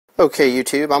Okay,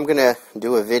 YouTube, I'm going to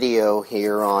do a video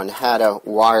here on how to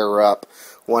wire up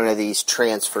one of these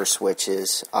transfer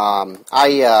switches.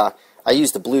 I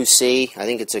use the Blue Sea. I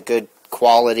think it's a good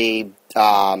quality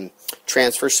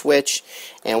transfer switch.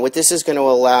 And what this is going to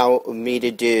allow me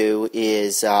to do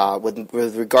is,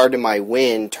 with regard to my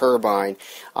wind turbine,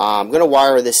 I'm going to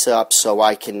wire this up so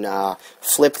I can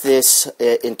flip this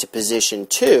into position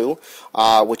 2,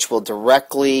 which will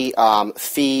directly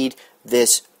feed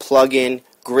this plug-in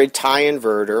grid tie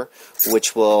inverter,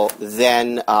 which will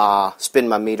then spin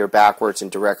my meter backwards and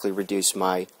directly reduce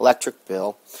my electric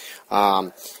bill.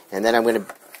 And then I'm going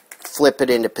to flip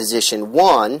it into position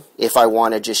 1 if I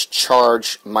want to just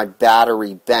charge my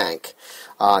battery bank.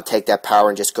 Take that power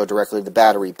and just go directly to the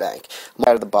battery bank.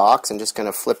 Out of the box, I'm just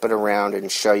going to flip it around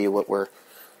and show you what we're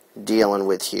dealing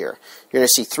with here. You're going to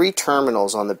see 3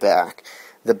 terminals on the back.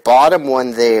 The bottom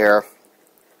one there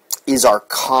is our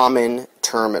common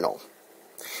terminal.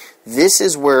 This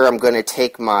is where I'm going to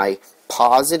take my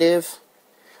positive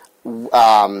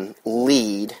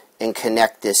lead and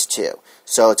connect this to.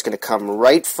 So it's going to come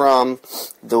right from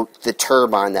the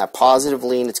turbine, that positive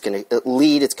lead. It's going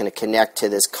to connect to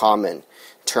this common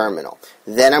terminal.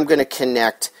 Then I'm going to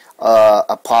connect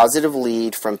a positive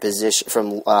lead from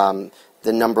the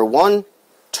number 1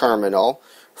 terminal,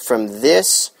 from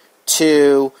this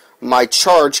to my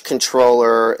charge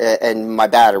controller and my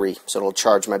battery, so it'll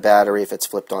charge my battery if it's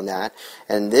flipped on that.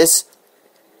 And this,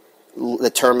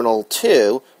 the terminal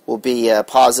 2, will be a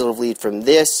positive lead from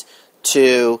this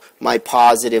to my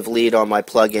positive lead on my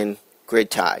plug-in grid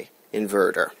tie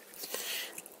inverter.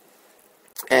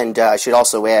 And I should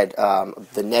also add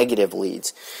the negative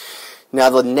leads. Now,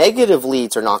 the negative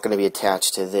leads are not going to be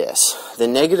attached to this. The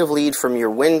negative lead from your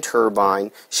wind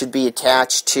turbine should be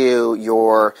attached to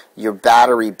your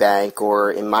battery bank,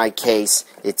 or in my case,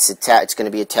 it's going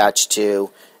to be attached to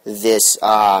this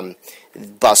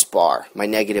bus bar, my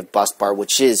negative bus bar,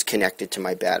 which is connected to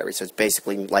my battery. So it's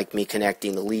basically like me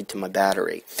connecting the lead to my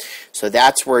battery. So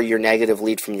that's where your negative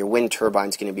lead from your wind turbine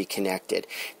is going to be connected.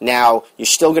 Now, you're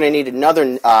still going to need another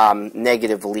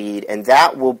negative lead, and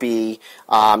that will be,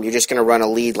 you're just going to run a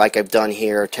lead like I've done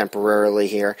here temporarily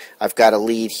here. I've got a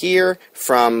lead here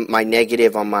from my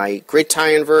negative on my grid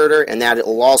tie inverter, and that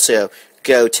will also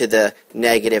go to the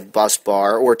negative bus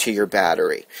bar or to your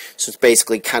battery. So it's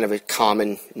basically kind of a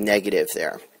common negative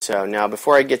there. So now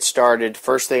before I get started,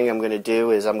 first thing I'm going to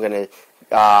do is I'm going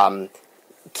to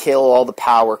kill all the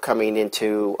power coming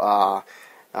into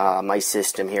my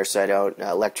system here so I don't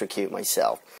electrocute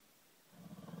myself.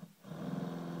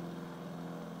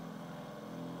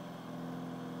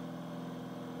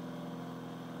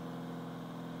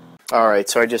 Alright,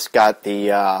 so I just got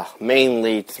the main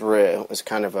lead through. It was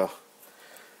kind of a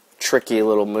tricky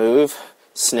little move,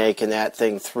 snaking that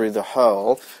thing through the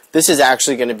hole. This is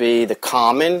actually going to be the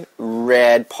common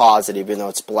red positive, even though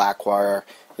it's black wire.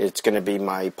 It's going to be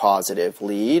my positive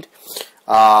lead.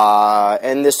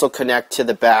 And this will connect to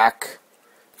the back,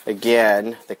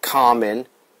 again, the common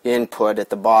input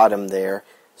at the bottom there.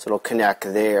 So it'll connect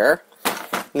there.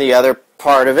 And the other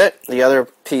part of it, the other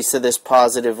piece of this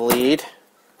positive lead,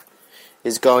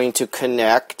 is going to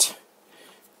connect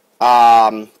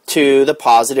to the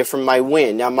positive from my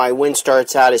wind. Now my wind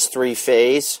starts out as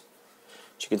 3-phase.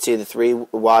 As you can see, the 3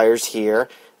 wires here.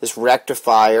 This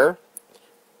rectifier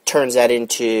turns that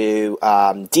into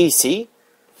DC,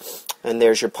 and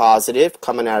there's your positive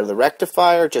coming out of the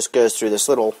rectifier. Just goes through this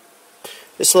little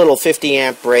 50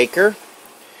 amp breaker,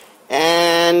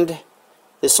 and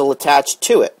this will attach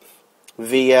to it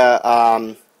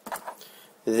via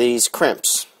these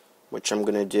crimps, which I'm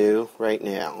going to do right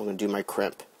now. I'm going to do my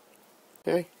crimp.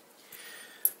 Okay,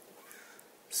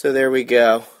 so there we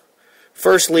go.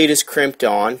 First lead is crimped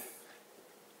on.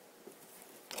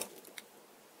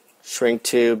 Shrink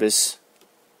tube is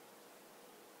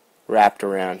wrapped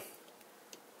around.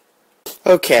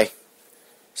 Okay,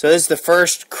 so this is the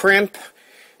first crimp.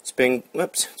 It's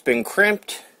been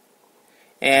crimped,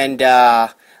 and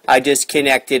I just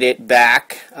connected it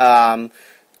back from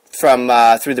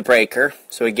through the breaker.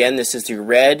 So again, this is the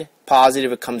red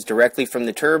positive. It comes directly from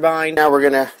the turbine. Now we're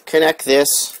going to connect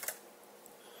this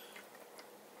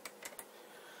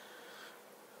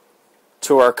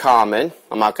to our common.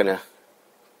 I'm not going to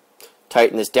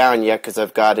tighten this down yet because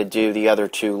I've got to do the other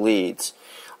 2 leads.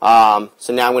 So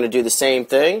now I'm going to do the same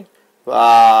thing,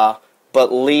 but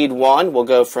lead 1 will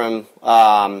go from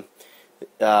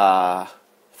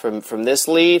this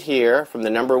lead here, from the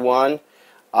number 1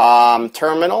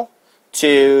 terminal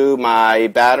to my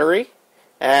battery,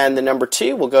 and the number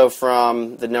 2 will go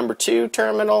from the number 2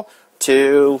 terminal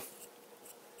to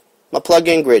my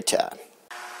plug-in grid tie.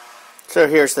 So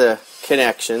here's the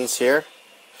connections here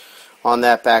on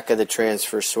that back of the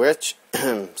transfer switch.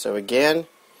 So again,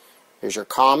 here's your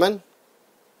common.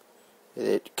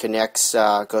 It connects,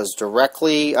 goes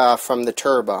directly from the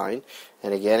turbine.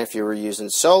 And again, if you were using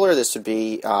solar, this would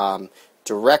be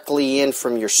directly in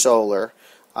from your solar.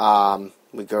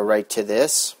 We go right to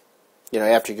this. You know,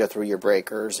 after you go through your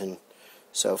breakers and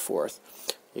so forth.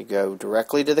 You go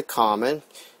directly to the common.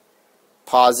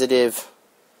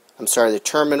 The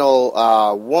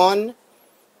terminal 1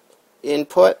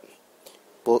 input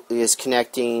is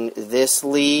connecting this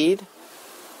lead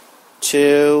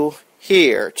to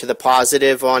here, to the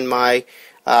positive on my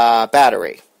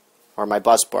battery, or my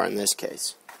bus bar in this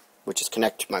case, which is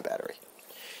connected to my battery.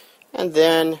 And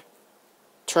then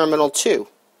terminal 2.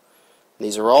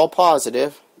 These are all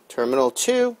positive. Terminal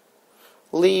 2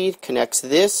 lead connects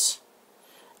this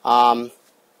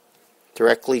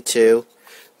directly to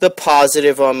the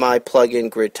positive on my plug-in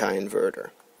grid tie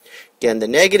inverter. Again, the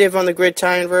negative on the grid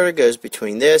tie inverter goes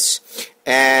between this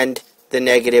and the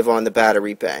negative on the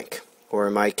battery bank, or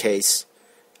in my case,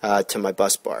 to my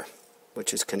bus bar,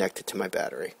 which is connected to my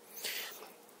battery.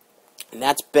 And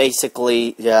that's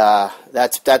basically,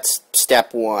 that's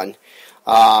step 1.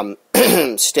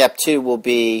 Step 2 will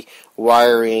be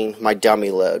wiring my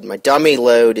dummy load. My dummy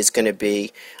load is going to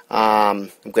be,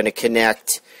 I'm going to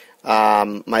connect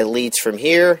my leads from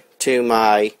here to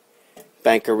my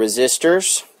bank of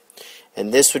resistors.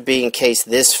 And this would be in case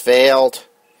this failed.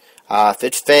 If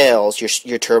it fails,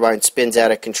 your turbine spins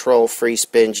out of control, free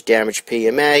spins, damage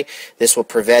PMA. This will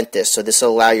prevent this. So this will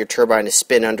allow your turbine to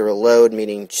spin under a load,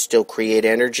 meaning still create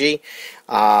energy.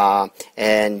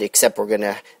 And except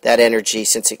that energy,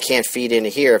 since it can't feed into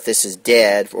here, if this is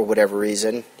dead for whatever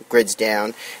reason, the grid's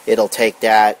down, it'll take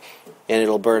that and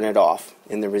it'll burn it off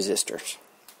in the resistors.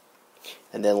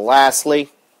 And then lastly,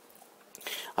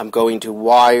 I'm going to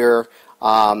wire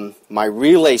my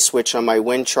relay switch on my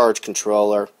wind charge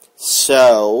controller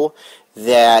so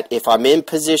that if I'm in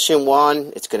position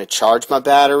 1, it's going to charge my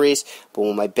batteries, but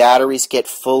when my batteries get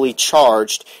fully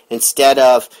charged, instead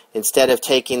of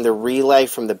taking the relay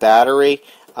from the battery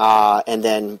and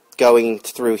then going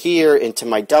through here into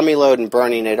my dummy load and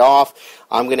burning it off,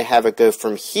 I'm going to have it go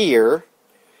from here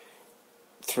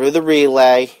through the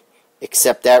relay,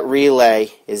 except that relay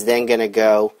is then going to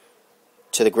go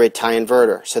to the grid tie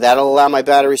inverter. So that'll allow my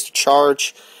batteries to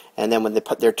charge, and then when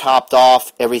they're topped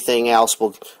off, everything else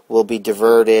will be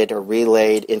diverted or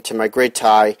relayed into my grid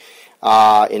tie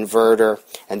inverter.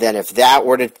 And then if that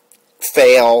were to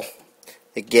fail,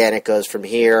 again, it goes from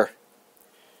here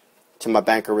to my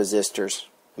bank of resistors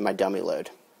and my dummy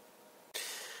load.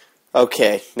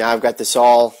 Okay, now I've got this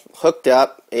all hooked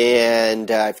up, and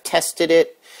I've tested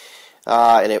it.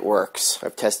 And it works.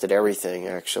 I've tested everything,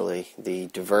 actually. The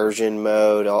diversion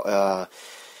mode,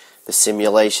 the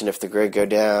simulation if the grid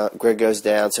goes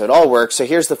down. So it all works. So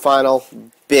here's the final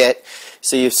bit.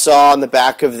 So you saw on the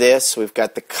back of this, we've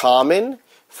got the common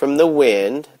from the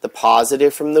wind, the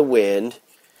positive from the wind.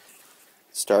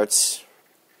 Starts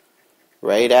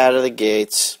right out of the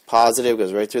gates. Positive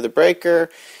goes right through the breaker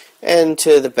and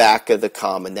to the back of the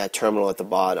common, that terminal at the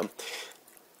bottom.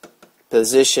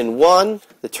 Position 1,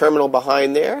 the terminal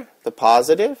behind there, the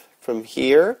positive, from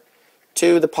here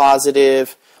to the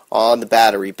positive on the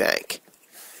battery bank.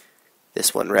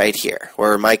 This one right here,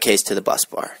 or in my case to the bus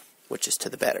bar, which is to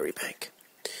the battery bank.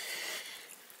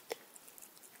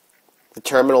 The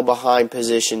terminal behind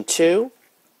position 2,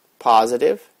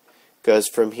 positive, goes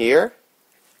from here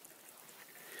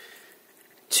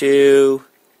to,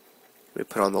 let me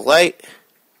put on the light,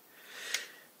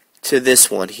 to this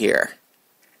one here,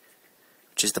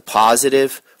 which is the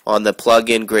positive on the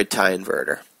plug-in grid tie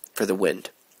inverter for the wind.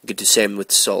 You could do the same with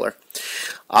the solar.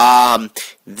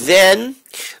 Then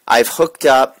I've hooked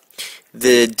up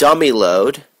the dummy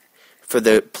load for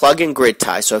the plug-in grid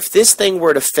tie. So if this thing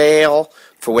were to fail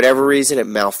for whatever reason, it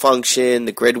malfunctioned,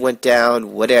 the grid went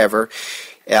down, whatever,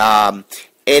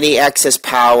 any excess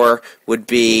power would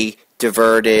be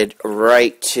diverted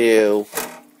right to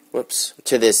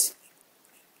this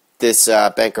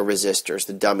bank of resistors,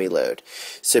 the dummy load.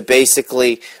 So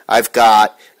basically, I've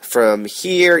got from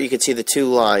here, you can see the two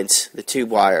lines, the two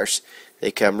wires. They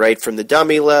come right from the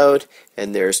dummy load,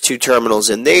 and there's two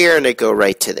terminals in there, and they go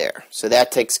right to there. So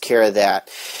that takes care of that.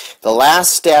 The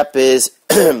last step is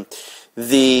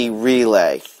the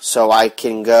relay. So I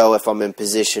can go, if I'm in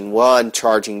position 1,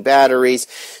 charging batteries,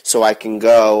 so I can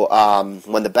go,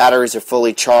 when the batteries are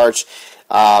fully charged,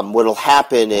 what will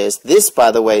happen is, this,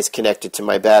 by the way, is connected to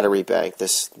my battery bank,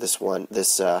 this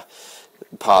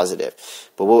positive.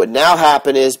 But what would now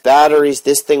happen is batteries,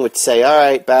 this thing would say, all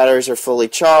right, batteries are fully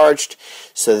charged.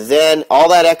 So then all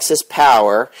that excess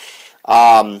power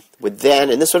would then,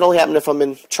 and this would only happen if I'm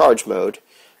in charge mode,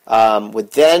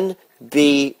 would then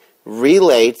be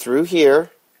relayed through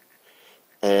here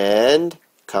and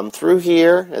come through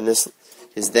here, and this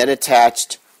is then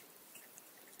attached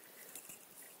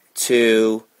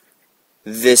to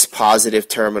this positive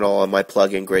terminal on my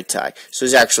plug-in grid tie. So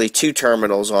there's actually two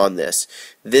terminals on this.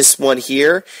 This one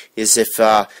here is if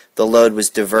the load was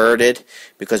diverted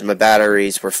because my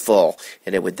batteries were full,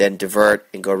 and it would then divert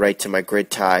and go right to my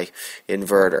grid tie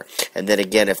inverter. And then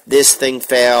again, if this thing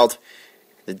failed,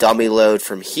 the dummy load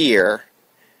from here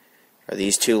are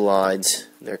these two lines.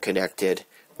 They're connected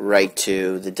right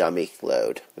to the dummy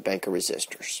load, the bank of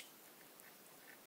resistors.